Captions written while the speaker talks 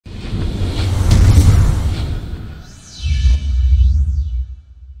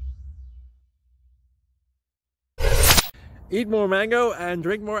Eat more mango and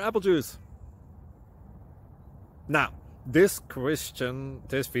drink more apple juice. Now, this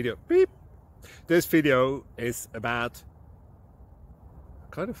video is about, I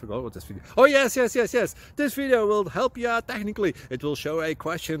kind of forgot what this video. Oh yes. This video will help you out technically. It will show a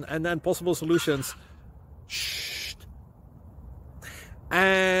question and then possible solutions. Shh.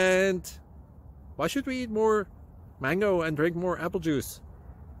 And why should we eat more mango and drink more apple juice?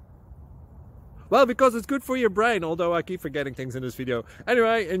 Well, because it's good for your brain, although I keep forgetting things in this video.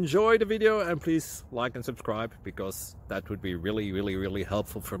 Anyway, enjoy the video and please like and subscribe, because that would be really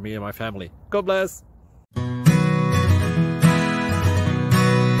helpful for me and my family. God bless!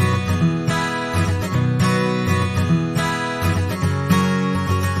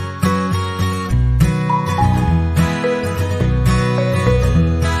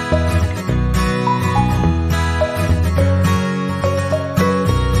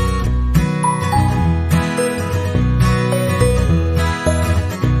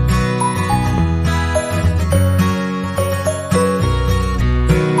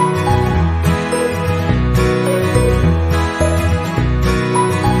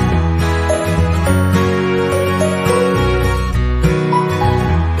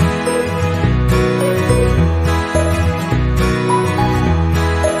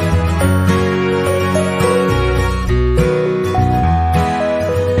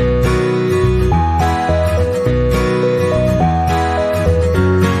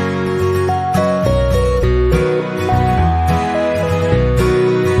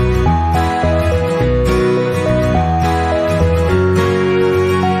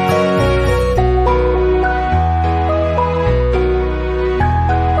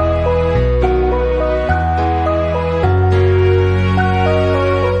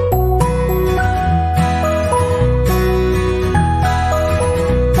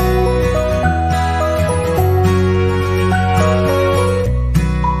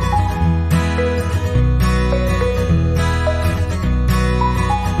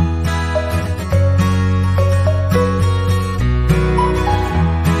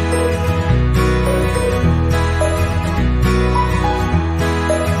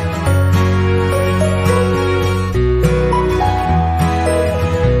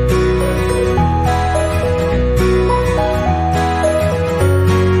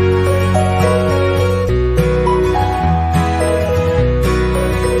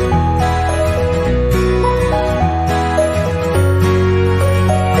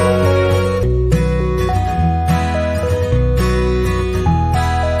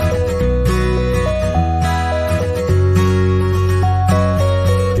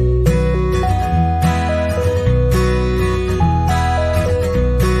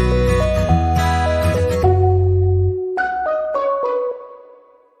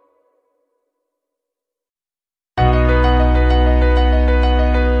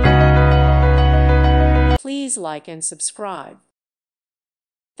 Please like and subscribe.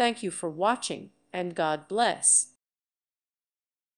 Thank you for watching, and God bless.